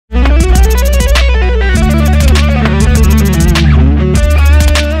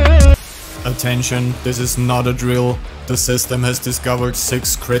Attention, this is not a drill. The system has discovered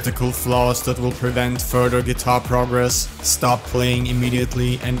 6 critical flaws that will prevent further guitar progress. Stop playing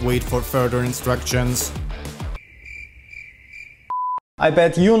immediately and wait for further instructions. I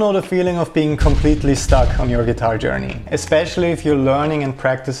bet you know the feeling of being completely stuck on your guitar journey, especially if you're learning and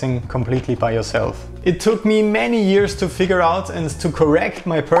practicing completely by yourself. It took me many years to figure out and to correct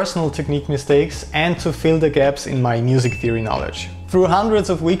my personal technique mistakes and to fill the gaps in my music theory knowledge. Through hundreds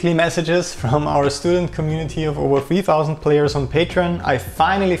of weekly messages from our student community of over 3,000 players on Patreon, I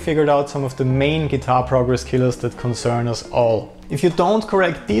finally figured out some of the main guitar progress killers that concern us all. If you don't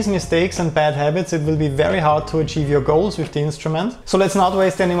correct these mistakes and bad habits, it will be very hard to achieve your goals with the instrument. So let's not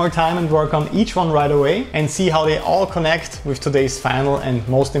waste any more time and work on each one right away and see how they all connect with today's final and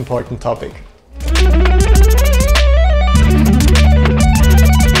most important topic.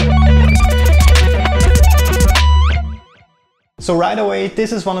 So right away,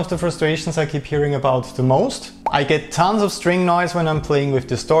 this is one of the frustrations I keep hearing about the most. I get tons of string noise when I'm playing with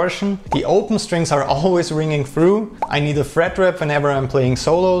distortion. The open strings are always ringing through. I need a fret rep whenever I'm playing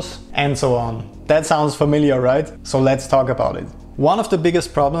solos, and so on. That sounds familiar, right? So let's talk about it. One of the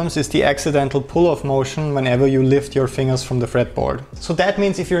biggest problems is the accidental pull-off motion whenever you lift your fingers from the fretboard. So that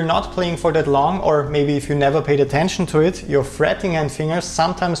means if you're not playing for that long, or maybe if you never paid attention to it, your fretting hand fingers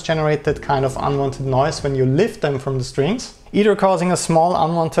sometimes generate that kind of unwanted noise when you lift them from the strings, either causing a small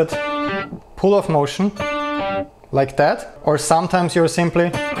unwanted pull-off motion like that, or sometimes you're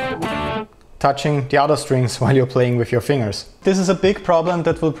simply touching the other strings while you're playing with your fingers. This is a big problem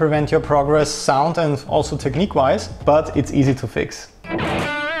that will prevent your progress sound and also technique-wise, but it's easy to fix.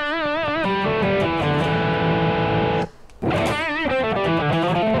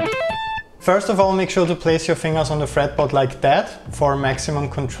 First of all, make sure to place your fingers on the fretboard like that for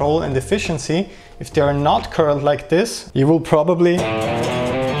maximum control and efficiency. If they are not curled like this, you will probably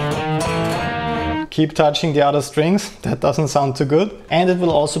keep touching the other strings. That doesn't sound too good. And it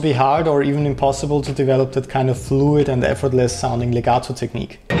will also be hard or even impossible to develop that kind of fluid and effortless sounding legato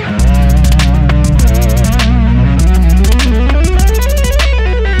technique.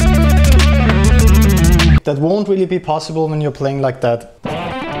 That won't really be possible when you're playing like that.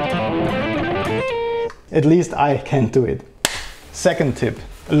 At least I can't do it. Second tip.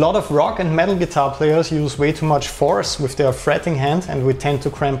 A lot of rock and metal guitar players use way too much force with their fretting hand, and we tend to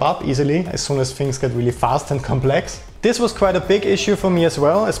cramp up easily as soon as things get really fast and complex. This was quite a big issue for me as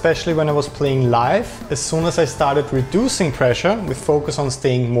well, especially when I was playing live. As soon as I started reducing pressure with focus on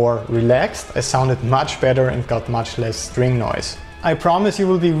staying more relaxed, I sounded much better and got much less string noise. I promise you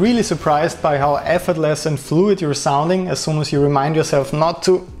will be really surprised by how effortless and fluid you're sounding as soon as you remind yourself not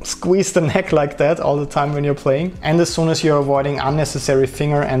to squeeze the neck like that all the time when you're playing, and as soon as you're avoiding unnecessary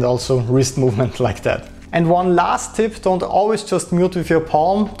finger and also wrist movement like that. And one last tip, don't always just mute with your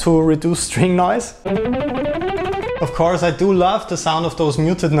palm to reduce string noise. Of course, I do love the sound of those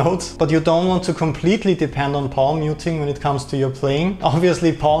muted notes, but you don't want to completely depend on palm muting when it comes to your playing.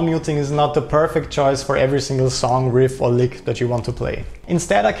 Obviously, palm muting is not the perfect choice for every single song, riff or lick that you want to play.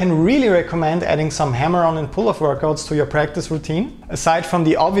 Instead, I can really recommend adding some hammer-on and pull-off workouts to your practice routine. Aside from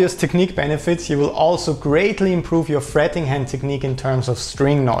the obvious technique benefits, you will also greatly improve your fretting hand technique in terms of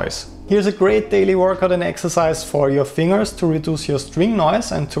string noise. Here's a great daily workout and exercise for your fingers to reduce your string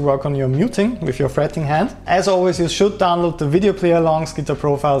noise and to work on your muting with your fretting hand. As always, you should download the video player alongs, guitar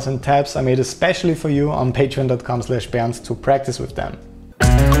profiles and tabs I made especially for you on patreon.com/BERNTH to practice with them.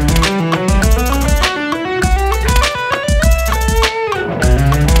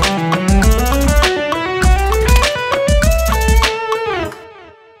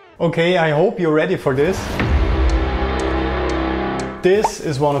 Okay, I hope you're ready for this. This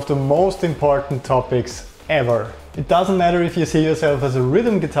is one of the most important topics ever. It doesn't matter if you see yourself as a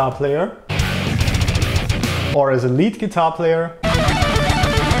rhythm guitar player, or as a lead guitar player,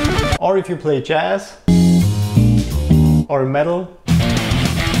 or if you play jazz, or metal.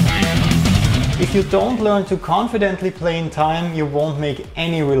 If you don't learn to confidently play in time, you won't make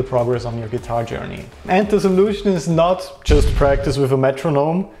any real progress on your guitar journey. And the solution is not just practice with a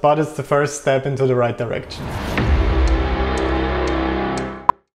metronome, but it's the first step into the right direction.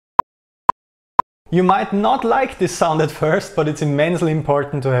 You might not like this sound at first, but it's immensely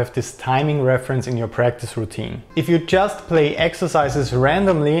important to have this timing reference in your practice routine. If you just play exercises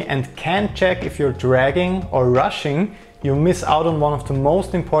randomly and can't check if you're dragging or rushing, you miss out on one of the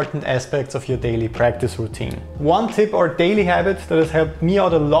most important aspects of your daily practice routine. One tip or daily habit that has helped me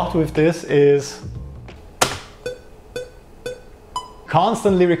out a lot with this is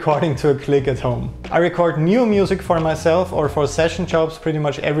constantly recording to a click at home. I record new music for myself or for session jobs pretty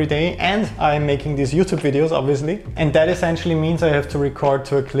much every day, and I'm making these YouTube videos obviously, and that essentially means I have to record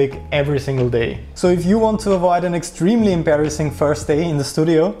to a click every single day. So if you want to avoid an extremely embarrassing first day in the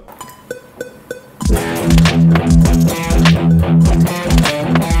studio,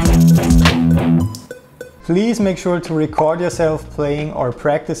 please make sure to record yourself playing or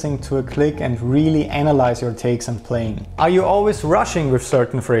practicing to a click and really analyze your takes and playing. Are you always rushing with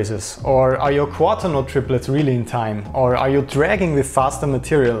certain phrases? Or are your quarter note triplets really in time? Or are you dragging with faster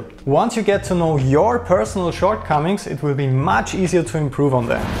material? Once you get to know your personal shortcomings, it will be much easier to improve on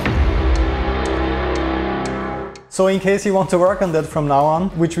them. So in case you want to work on that from now on,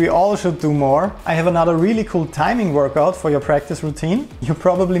 which we all should do more, I have another really cool timing workout for your practice routine. You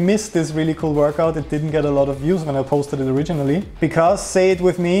probably missed this really cool workout, it didn't get a lot of views when I posted it originally. Because, say it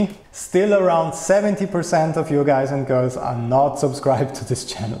with me, still around 70% of you guys and girls are not subscribed to this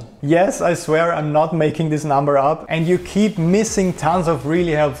channel. Yes, I swear I'm not making this number up, and you keep missing tons of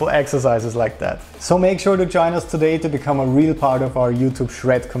really helpful exercises like that. So make sure to join us today to become a real part of our YouTube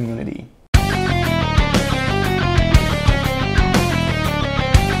Shred community.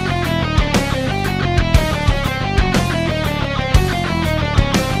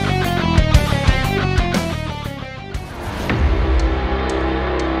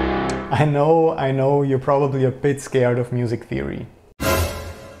 I know, you're probably a bit scared of music theory.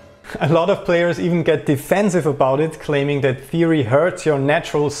 A lot of players even get defensive about it, claiming that theory hurts your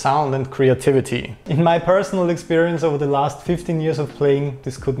natural sound and creativity. In my personal experience over the last 15 years of playing,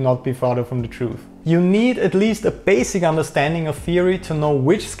 this could not be farther from the truth. You need at least a basic understanding of theory to know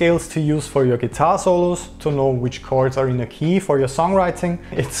which scales to use for your guitar solos, to know which chords are in a key for your songwriting.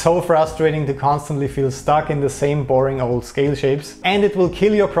 It's so frustrating to constantly feel stuck in the same boring old scale shapes, and it will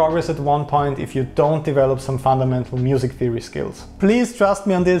kill your progress at one point if you don't develop some fundamental music theory skills. Please trust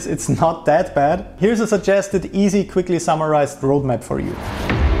me on this, it's not that bad. Here's a suggested, easy, quickly summarized roadmap for you.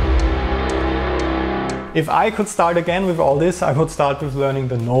 If I could start again with all this, I would start with learning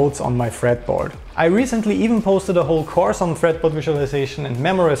the notes on my fretboard. I recently even posted a whole course on fretboard visualization and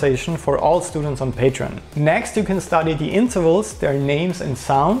memorization for all students on Patreon. Next, you can study the intervals, their names and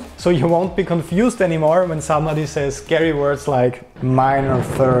sound, so you won't be confused anymore when somebody says scary words like minor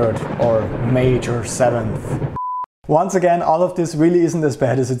third or major seventh. Once again, all of this really isn't as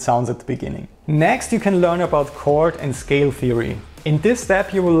bad as it sounds at the beginning. Next, you can learn about chord and scale theory. In this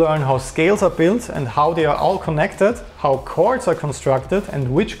step, you will learn how scales are built and how they are all connected, how chords are constructed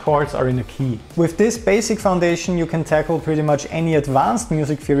and which chords are in a key. With this basic foundation, you can tackle pretty much any advanced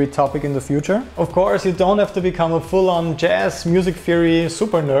music theory topic in the future. Of course, you don't have to become a full-on jazz music theory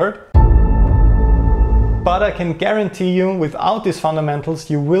super nerd. But I can guarantee you, without these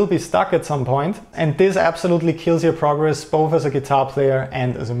fundamentals, you will be stuck at some point, and this absolutely kills your progress both as a guitar player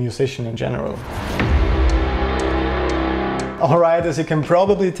and as a musician in general. Alright, as you can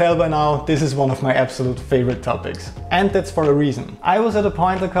probably tell by now, this is one of my absolute favorite topics. And that's for a reason. I was at a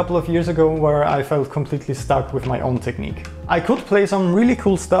point a couple of years ago where I felt completely stuck with my own technique. I could play some really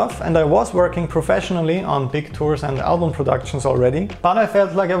cool stuff and I was working professionally on big tours and album productions already, but I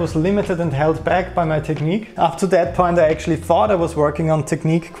felt like I was limited and held back by my technique. Up to that point I actually thought I was working on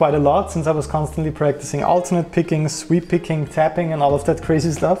technique quite a lot, since I was constantly practicing alternate picking, sweep picking, tapping and all of that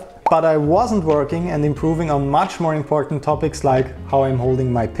crazy stuff. But I wasn't working and improving on much more important topics like how I'm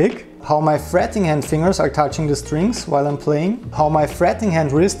holding my pick, how my fretting hand fingers are touching the strings while I'm playing, how my fretting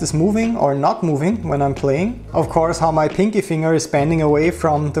hand wrist is moving or not moving when I'm playing, of course how my pinky finger is bending away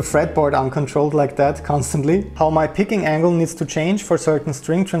from the fretboard uncontrolled like that constantly, how my picking angle needs to change for certain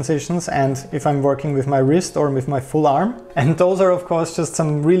string transitions and if I'm working with my wrist or with my full arm. And those are of course just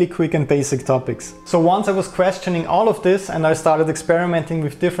some really quick and basic topics. So once I was questioning all of this and I started experimenting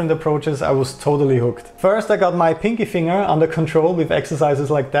with different approaches, I was totally hooked. First I got my pinky finger under control with exercises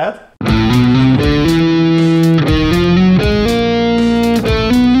like that.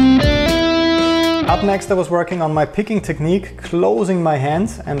 Up next I was working on my picking technique, closing my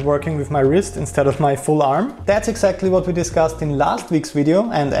hand and working with my wrist instead of my full arm. That's exactly what we discussed in last week's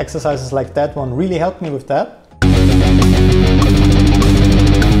video, and exercises like that one really helped me with that.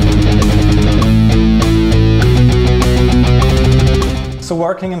 So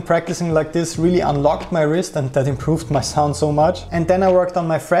working and practicing like this really unlocked my wrist and that improved my sound so much. And then I worked on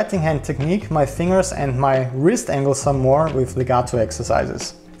my fretting hand technique, my fingers and my wrist angle some more with legato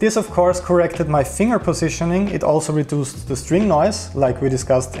exercises. This of course corrected my finger positioning, it also reduced the string noise, like we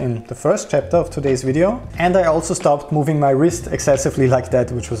discussed in the first chapter of today's video. And I also stopped moving my wrist excessively like that,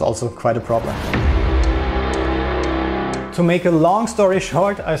 which was also quite a problem. To To make a long story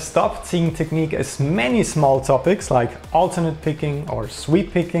short, I stopped seeing technique as many small topics like alternate picking or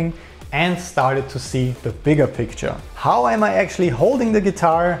sweep picking and started to see the bigger picture. How am I actually holding the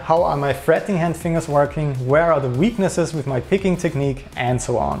guitar? How are my fretting hand fingers working? Where are the weaknesses with my picking technique? And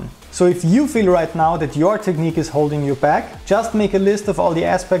so on. So if you feel right now that your technique is holding you back, just make a list of all the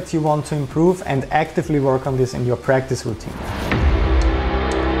aspects you want to improve and actively work on this in your practice routine.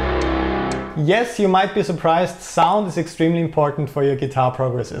 Yes, you might be surprised, sound is extremely important for your guitar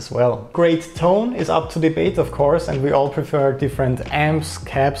progress as well. Great tone is up to debate, of course, and we all prefer different amps,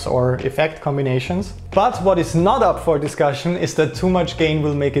 cabs or effect combinations. But what is not up for discussion is that too much gain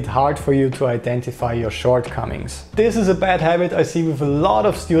will make it hard for you to identify your shortcomings. This is a bad habit I see with a lot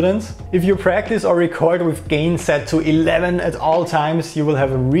of students. If you practice or record with gain set to 11 at all times, you will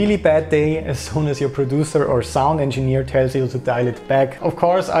have a really bad day as soon as your producer or sound engineer tells you to dial it back. Of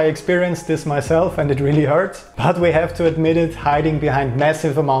course, I experienced this myself and it really hurt, but we have to admit it, hiding behind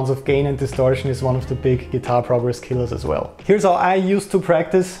massive amounts of gain and distortion is one of the big guitar progress killers as well. Here's how I used to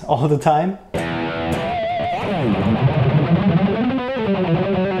practice all the time.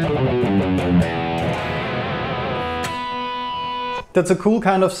 That's a cool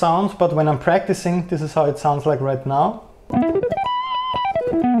kind of sound, but when I'm practicing, this is how it sounds like right now.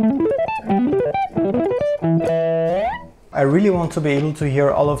 I really want to be able to hear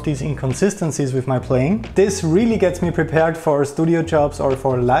all of these inconsistencies with my playing. This really gets me prepared for studio jobs or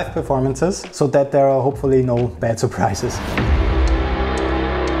for live performances, so that there are hopefully no bad surprises.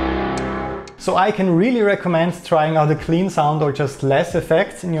 So I can really recommend trying out a clean sound or just less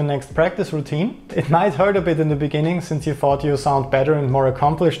effects in your next practice routine. It might hurt a bit in the beginning since you thought you sound better and more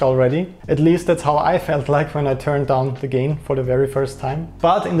accomplished already. At least that's how I felt like when I turned down the gain for the very first time.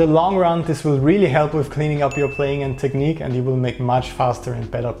 But in the long run, this will really help with cleaning up your playing and technique, and you will make much faster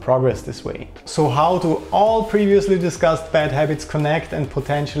and better progress this way. So how do all previously discussed bad habits connect and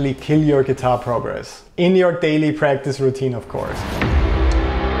potentially kill your guitar progress? In your daily practice routine, of course.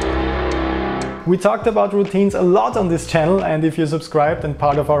 We talked about routines a lot on this channel, and if you're subscribed and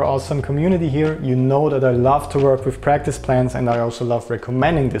part of our awesome community here, you know that I love to work with practice plans and I also love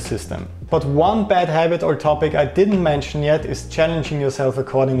recommending this system. But one bad habit or topic I didn't mention yet is challenging yourself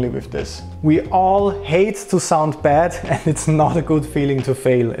accordingly with this. We all hate to sound bad, and it's not a good feeling to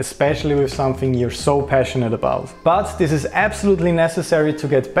fail, especially with something you're so passionate about. But this is absolutely necessary to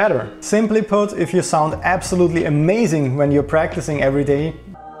get better. Simply put, if you sound absolutely amazing when you're practicing every day,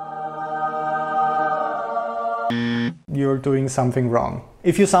 you're doing something wrong.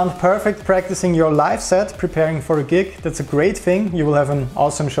 If you sound perfect practicing your live set, preparing for a gig, that's a great thing. You will have an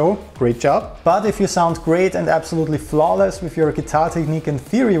awesome show. Great job. But if you sound great and absolutely flawless with your guitar technique and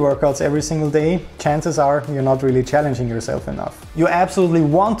theory workouts every single day, chances are you're not really challenging yourself enough. You absolutely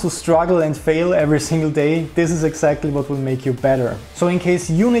want to struggle and fail every single day. This is exactly what will make you better. So in case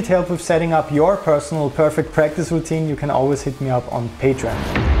you need help with setting up your personal perfect practice routine, you can always hit me up on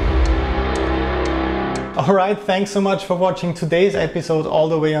Patreon. Alright, thanks so much for watching today's episode all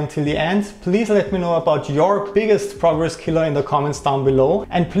the way until the end. Please let me know about your biggest progress killer in the comments down below.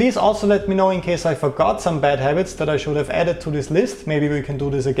 And please also let me know in case I forgot some bad habits that I should have added to this list. Maybe we can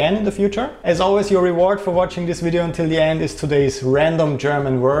do this again in the future. As always, your reward for watching this video until the end is today's random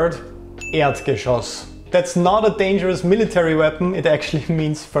German word, Erdgeschoss. That's not a dangerous military weapon, it actually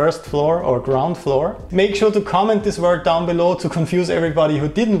means first floor or ground floor. Make sure to comment this word down below to confuse everybody who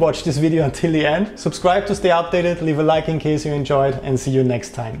didn't watch this video until the end. Subscribe to stay updated, leave a like in case you enjoyed, and see you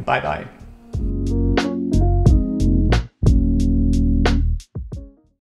next time. Bye bye.